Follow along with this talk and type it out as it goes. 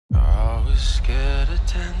Scared of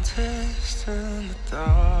dentist in the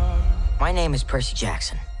dark. My name is Percy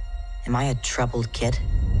Jackson. Am I a troubled kid?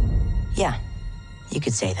 Yeah, you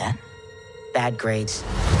could say that. Bad grades,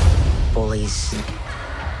 bullies,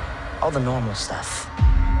 all the normal stuff.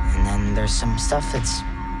 And then there's some stuff that's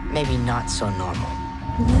maybe not so normal.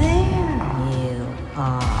 There you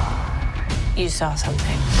are. You saw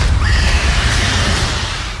something.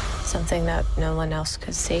 Something that no one else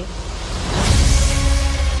could see.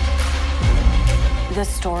 The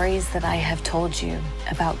stories that I have told you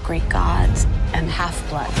about Greek gods and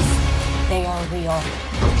half-bloods, they are real.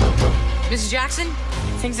 Mrs. Jackson,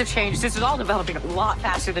 things have changed. This is all developing a lot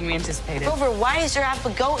faster than we anticipated. Grover, why is there half a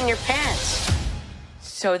goat in your pants?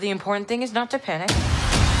 So the important thing is not to panic.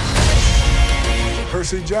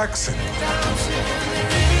 Percy Jackson.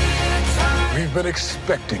 We've been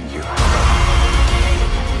expecting you.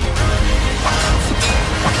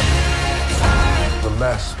 The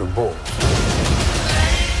Master Ball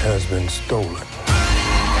has been stolen.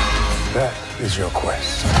 That is your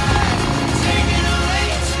quest.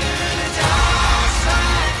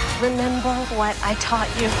 Remember what I taught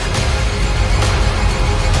you.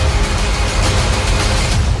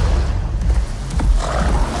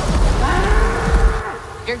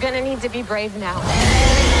 You're gonna need to be brave now.